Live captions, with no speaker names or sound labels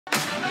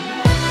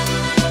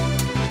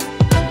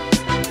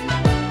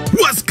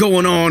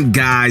going on,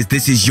 guys?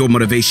 This is your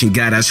motivation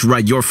guy. That's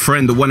right, your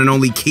friend, the one and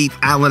only Keith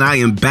Allen. I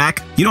am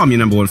back. You know I'm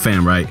your #1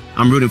 fan, right?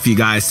 I'm rooting for you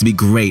guys to be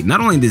great, not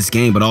only in this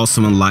game, but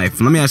also in life.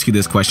 And let me ask you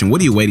this question.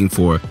 What are you waiting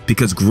for?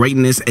 Because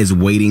greatness is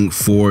waiting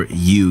for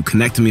you.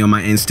 Connect to me on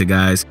my Insta,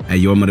 guys, at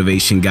your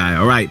motivation guy.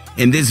 All right,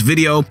 in this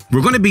video,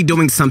 we're going to be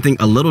doing something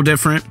a little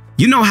different.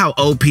 You know how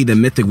OP the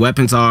mythic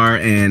weapons are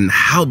and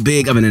how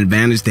big of an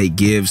advantage they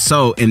give.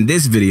 So in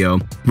this video,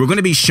 we're going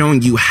to be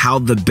showing you how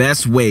the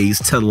best ways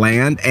to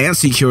land and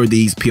secure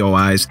these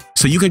POIs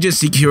so you can just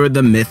secure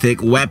the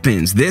mythic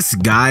weapons. This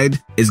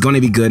guide is going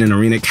to be good in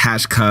arena,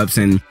 cash cups,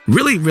 and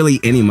really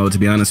any mode, to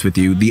be honest with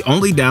you. The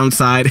only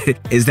downside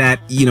is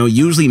that,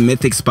 usually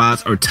mythic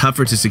spots are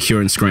tougher to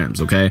secure in scrims,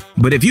 okay?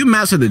 But if you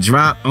master the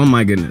drop, oh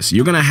my goodness,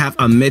 you're going to have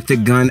a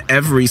mythic gun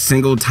every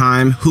single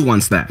time. Who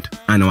wants that?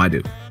 I know I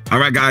do.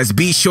 Alright guys,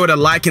 be sure to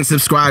like and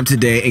subscribe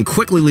today and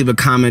quickly leave a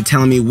comment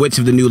telling me which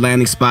of the new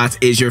landing spots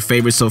is your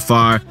favorite so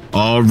far.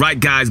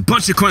 Alright guys,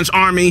 Bunch of Crunch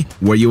Army,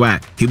 where you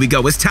at? Here we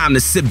go. It's time to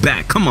sit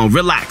back, come on,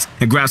 relax,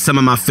 and grab some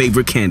of my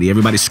favorite candy.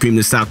 Everybody scream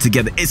this out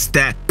together. It's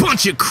that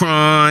Bunch of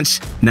Crunch.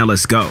 Now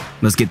let's go.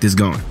 Let's get this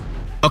going.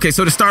 Okay,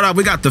 so to start off,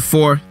 we got the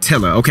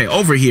Fortilla. Okay,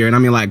 over here, and I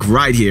mean like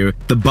right here,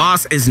 the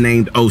boss is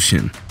named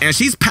Ocean, and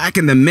she's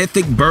packing the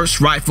Mythic Burst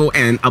Rifle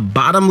and a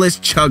bottomless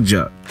Chug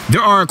Jug. There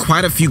are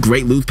quite a few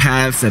great loot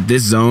paths at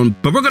this zone,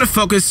 but we're going to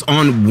focus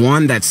on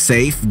one that's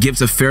safe,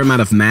 gives a fair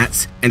amount of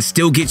mats, and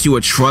still gets you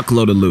a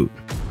truckload of loot.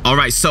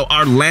 Alright, so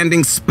our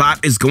landing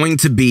spot is going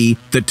to be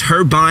the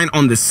turbine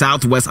on the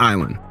southwest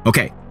island.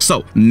 Okay,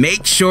 so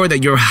make sure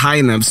that you're high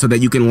enough so that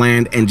you can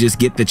land and just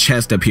get the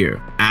chest up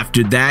here.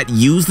 After that,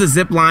 use the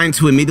zip line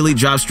to immediately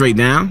drop straight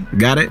down.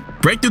 Got it?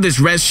 Break through this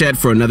red shed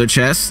for another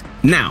chest.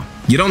 Now,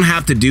 you don't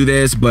have to do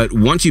this, but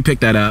once you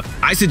pick that up,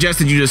 I suggest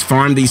that you just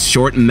farm these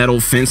short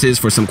metal fences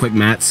for some quick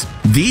mats.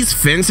 These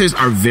fences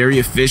are very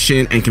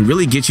efficient and can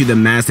really get you the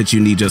mats that you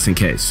need just in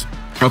case.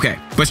 Okay,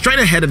 but straight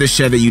ahead of the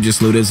shed that you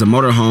just looted is a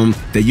motorhome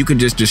that you could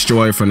just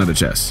destroy for another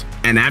chest.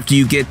 And after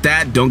you get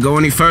that, don't go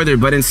any further,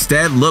 but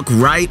instead look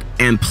right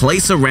and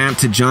place a ramp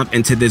to jump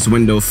into this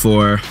window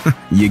for,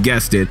 you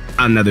guessed it,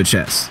 another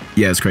chest.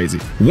 Yeah, it's crazy.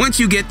 Once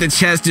you get the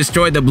chest,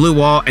 destroy the blue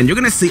wall, and you're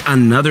gonna see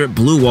another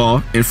blue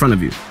wall in front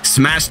of you.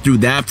 Smash through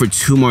that for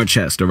 2 more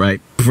chests, all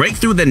right? Break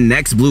through the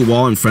next blue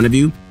wall in front of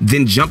you,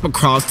 then jump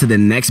across to the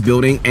next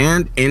building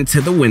and into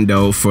the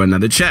window for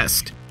another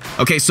chest.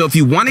 Okay, so if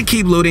you want to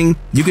keep looting,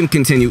 you can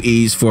continue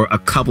ease for a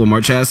couple more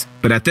chests,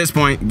 but at this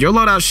point, your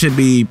loadout should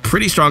be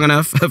pretty strong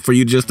enough for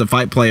you just to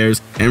fight players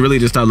and really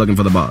just start looking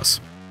for the boss.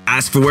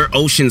 As for where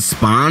Ocean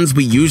spawns,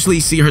 we usually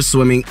see her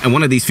swimming in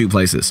one of these few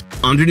places,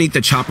 underneath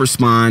the chopper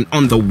spawn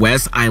on the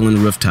West Island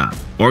rooftop,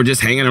 or just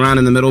hanging around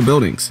in the middle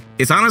buildings.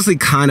 It's honestly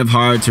kind of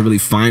hard to really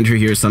find her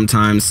here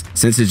sometimes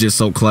since it's just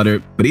so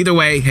cluttered, but either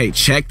way, hey,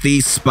 check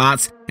these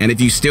spots, and if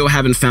you still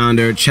haven't found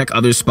her, check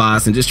other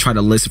spots and just try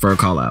to listen for her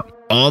call out.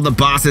 All the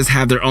bosses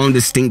have their own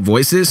distinct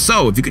voices,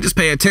 so if you could just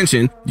pay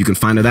attention, you can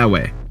find her that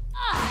way.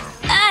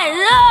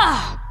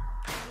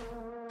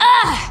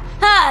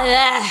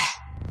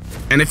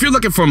 And if you're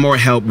looking for more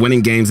help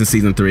winning games in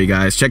Season 3,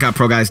 guys, check out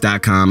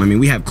ProGuides.com. I mean,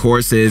 we have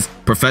courses,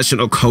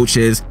 professional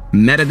coaches,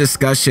 meta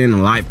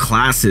discussion, live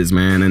classes,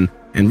 man,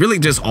 and really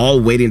just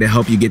all waiting to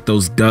help you get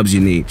those dubs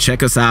you need.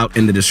 Check us out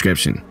in the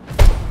description.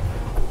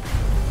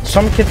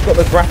 Some kids got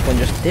the grapple and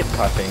just dip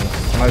typing.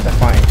 No, they're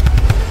fine.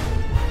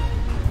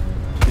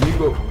 Can you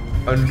go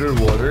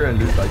underwater and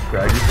just like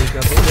crack it, for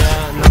example?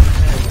 Yeah,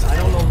 no, I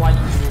don't know why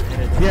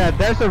you. Yeah,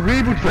 there's a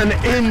reboot gun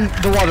in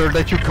the water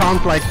that you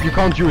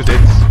can't use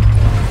it.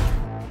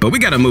 But we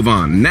gotta move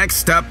on.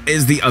 Next up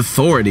is the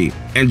Authority.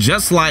 And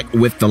just like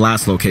with the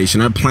last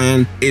location, our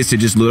plan is to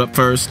just loot up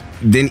first,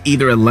 then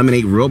either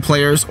eliminate real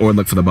players or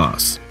look for the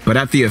boss. But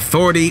at the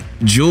Authority,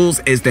 Jules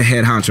is the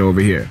head honcho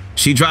over here.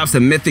 She drops a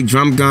mythic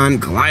drum gun,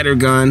 glider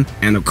gun,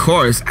 and of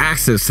course,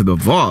 access to the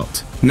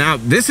vault. Now,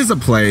 this is a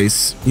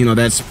place,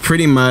 that's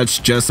pretty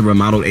much just a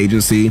remodeled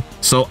agency,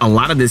 so a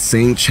lot of the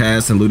same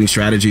chests and looting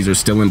strategies are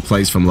still in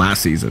place from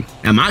last season.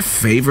 And my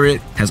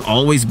favorite has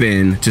always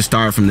been to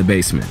start from the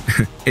basement.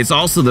 It's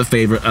also the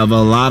favorite of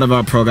a lot of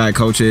our pro guide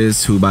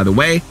coaches who, by the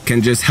way,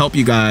 can just help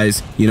you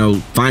guys,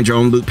 find your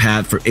own loot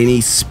path for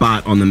any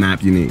spot on the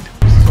map you need.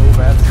 So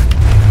bad.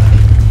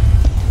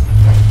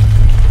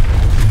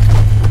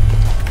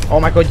 Oh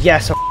my god,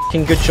 yes, a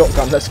f***ing good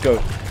shotgun, let's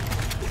go.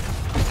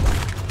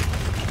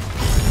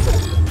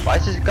 Why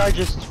is this guy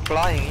just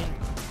flying in?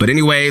 But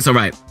anyways,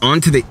 alright,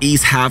 on to the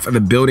east half of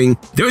the building.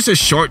 There's a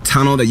short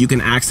tunnel that you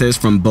can access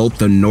from both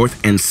the north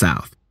and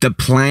south. The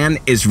plan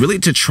is really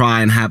to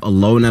try and have a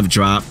low enough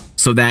drop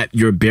so that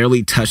you're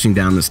barely touching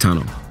down this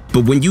tunnel.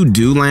 But when you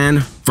do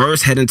land,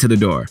 first head into the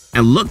door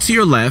and look to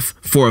your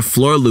left for a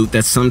floor loot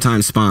that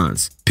sometimes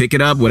spawns. Pick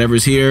it up,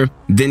 whatever's here,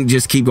 then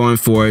just keep going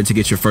forward to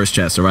get your first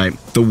chest, alright?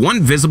 The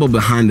one visible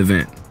behind the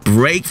vent.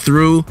 Break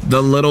through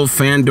the little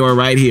fan door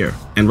right here,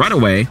 and right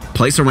away,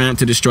 place a ramp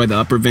to destroy the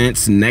upper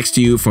vents next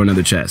to you for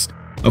another chest.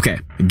 Okay,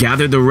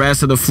 gather the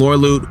rest of the floor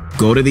loot,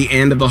 go to the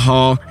end of the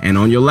hall, and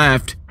on your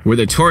left, where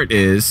the turret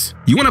is,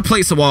 you want to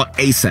place a wall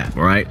ASAP,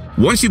 all right?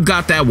 Once you've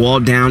got that wall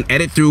down,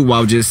 edit through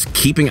while just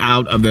keeping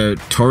out of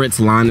the turret's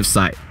line of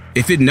sight.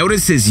 If it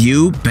notices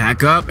you,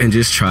 back up and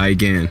just try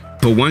again.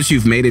 But once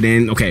you've made it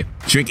in, okay,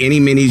 drink any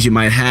minis you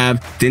might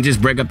have, then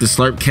just break up the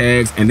slurp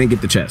kegs and then get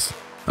the chest.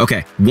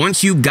 Okay,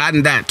 once you've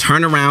gotten that,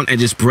 turn around and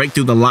just break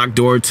through the locked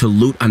door to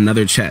loot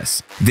another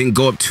chest. Then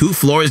go up 2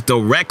 floors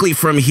directly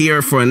from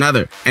here for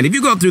another. And if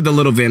you go through the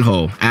little vent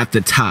hole at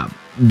the top,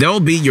 there'll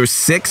be your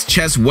 6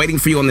 chests waiting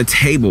for you on the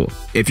table.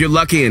 If you're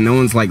lucky and no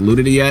one's like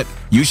looted it yet,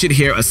 you should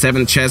hear a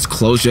 7th chest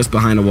close just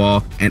behind the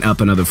wall and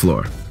up another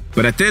floor.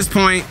 But at this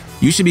point,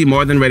 you should be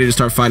more than ready to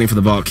start fighting for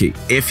the vault key.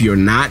 If you're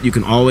not, you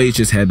can always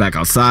just head back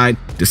outside,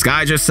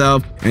 disguise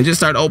yourself, and just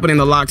start opening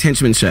the locked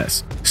henchman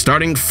chest,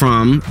 starting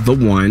from the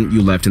one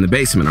you left in the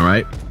basement, all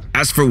right?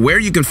 As for where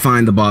you can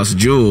find the boss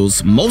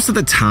Jules, most of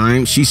the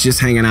time, she's just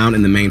hanging out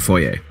in the main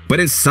foyer.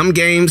 But in some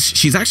games,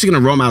 she's actually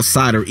gonna roam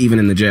outside or even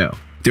in the jail.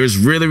 There's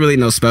really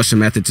no special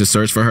method to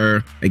search for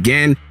her.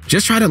 Again,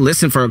 just try to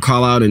listen for a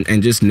call out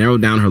and just narrow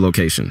down her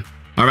location.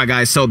 All right,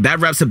 guys, so that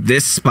wraps up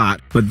this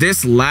spot. But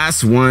this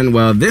last one,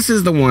 well, this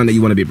is the one that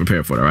you want to be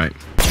prepared for, all right?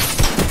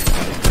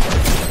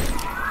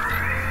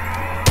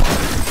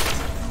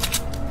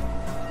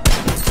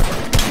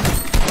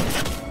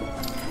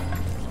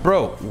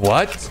 Bro,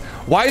 what?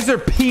 Why is there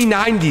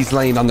P90s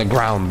laying on the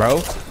ground,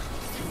 bro?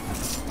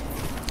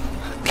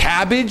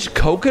 Cabbage,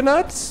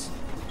 coconuts?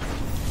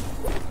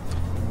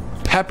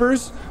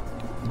 Peppers?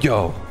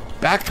 Yo,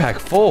 backpack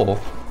full.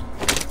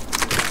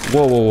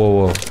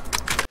 Whoa.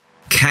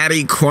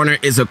 Caddy Corner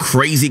is a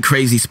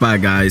crazy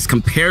spot, guys.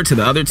 Compared to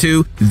the other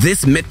two,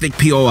 this Mythic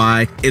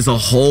POI is a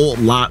whole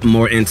lot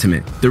more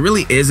intimate. There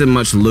really isn't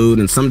much loot,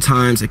 and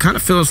sometimes it kind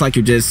of feels like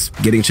you're just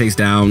getting chased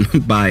down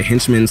by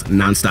henchmen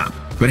nonstop.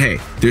 But hey,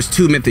 there's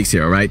 2 Mythics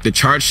here, all right? The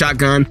charged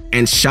shotgun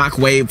and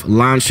shockwave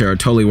launcher are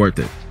totally worth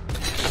it.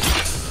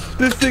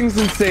 This thing's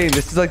insane.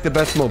 This is like the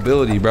best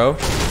mobility, bro.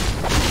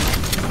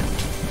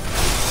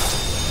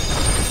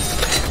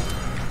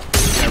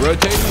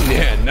 Rotating?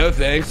 Yeah, no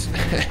thanks.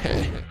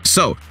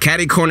 So,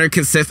 Caddy Corner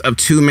consists of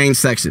 2 main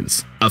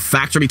sections, a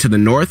factory to the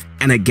north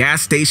and a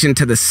gas station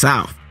to the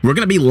south. We're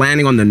going to be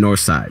landing on the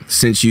north side,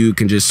 since you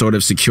can just sort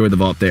of secure the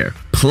vault there.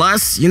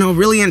 Plus, you know,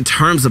 really in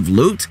terms of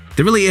loot,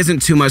 there really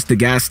isn't too much the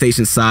gas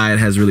station side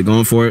has really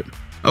going for it.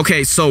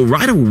 Okay, so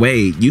right away,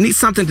 you need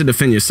something to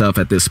defend yourself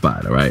at this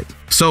spot, all right?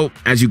 So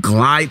as you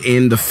glide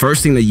in, the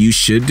first thing that you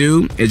should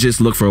do is just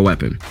look for a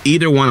weapon.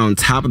 Either one on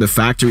top of the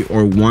factory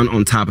or one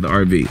on top of the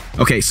RV.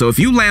 Okay, so if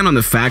you land on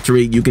the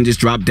factory, you can just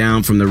drop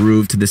down from the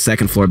roof to the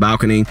 2nd floor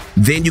balcony.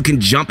 Then you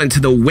can jump into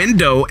the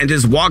window and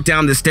just walk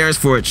down the stairs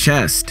for a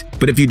chest.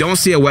 But if you don't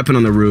see a weapon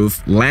on the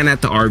roof, land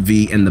at the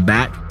RV in the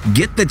back,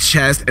 get the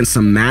chest and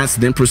some mats,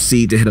 then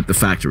proceed to hit up the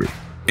factory.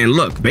 And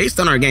look, based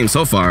on our game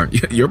so far,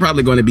 you're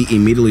probably going to be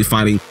immediately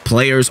fighting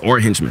players or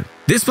henchmen.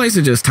 This place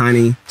is just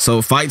tiny,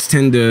 so fights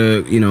tend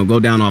to, go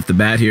down off the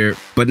bat here,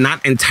 but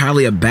not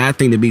entirely a bad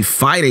thing to be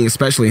fighting,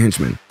 especially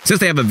henchmen,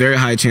 since they have a very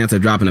high chance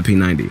of dropping a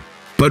P90.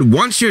 But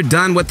once you're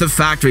done with the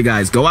factory,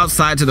 guys, go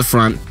outside to the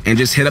front and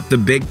just hit up the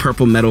big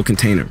purple metal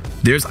container.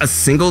 There's a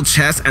single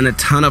chest and a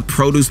ton of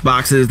produce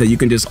boxes that you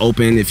can just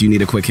open if you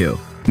need a quick heal.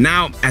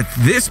 Now, at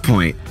this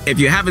point, if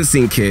you haven't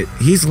seen Kit,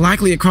 he's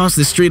likely across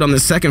the street on the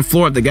 2nd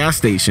floor of the gas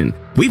station.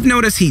 We've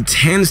noticed he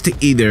tends to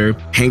either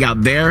hang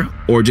out there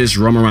or just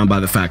roam around by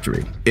the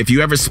factory. If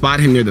you ever spot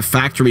him near the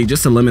factory,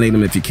 just eliminate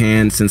him if you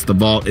can, since the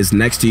vault is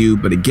next to you.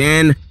 But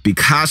again, be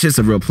cautious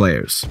of real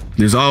players.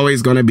 There's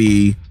always going to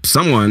be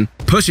someone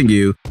pushing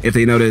you if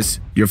they notice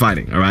you're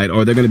fighting, all right?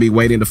 Or they're going to be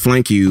waiting to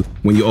flank you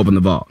when you open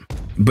the vault.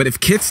 But if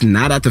Kit's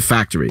not at the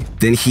factory,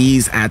 then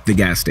he's at the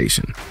gas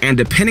station. And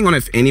depending on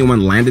if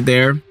anyone landed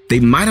there, they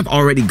might have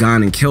already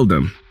gone and killed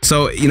them.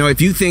 So,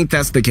 if you think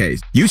that's the case,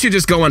 you should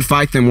just go and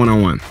fight them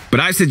one-on-one. But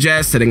I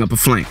suggest setting up a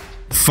flank.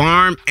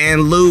 Farm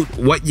and loot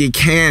what you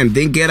can,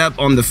 then get up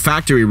on the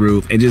factory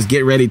roof and just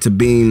get ready to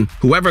beam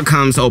whoever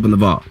comes to open the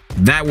vault.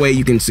 That way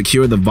you can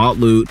secure the vault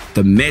loot,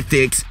 the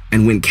mythics,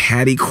 and win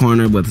Caddy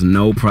Corner with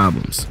no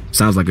problems.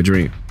 Sounds like a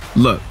dream.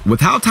 Look,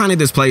 with how tiny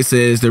this place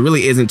is, there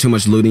really isn't too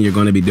much looting you're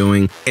going to be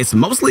doing. It's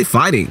mostly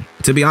fighting,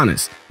 to be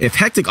honest. If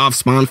hectic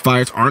off-spawn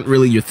fights aren't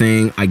really your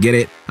thing, I get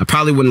it. I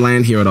probably wouldn't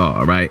land here at all,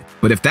 all right?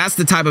 But if that's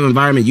the type of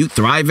environment you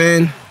thrive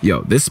in,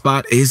 yo, this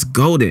spot is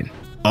golden.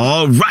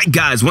 All right,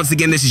 guys, once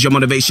again, this is your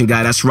motivation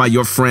guy. That's right,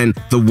 your friend,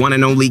 the one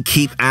and only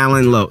Keith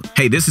Allen Lowe.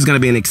 Hey, this is going to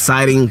be an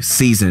exciting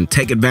season.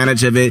 Take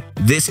advantage of it.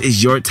 This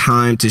is your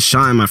time to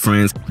shine, my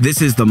friends.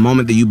 This is the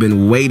moment that you've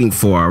been waiting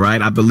for, all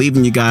right? I believe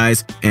in you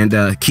guys, and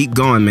keep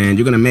going, man.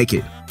 You're going to make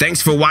it.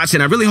 Thanks for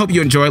watching. I really hope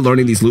you enjoyed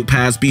learning these loot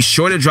paths. Be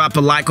sure to drop a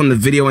like on the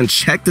video and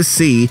check to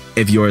see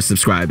if you're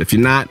subscribed. If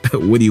you're not,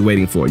 what are you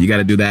waiting for? You got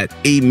to do that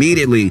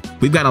immediately.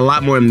 We've got a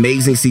lot more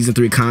amazing Season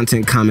 3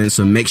 content coming,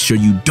 so make sure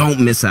you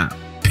don't miss out.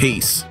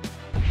 Peace.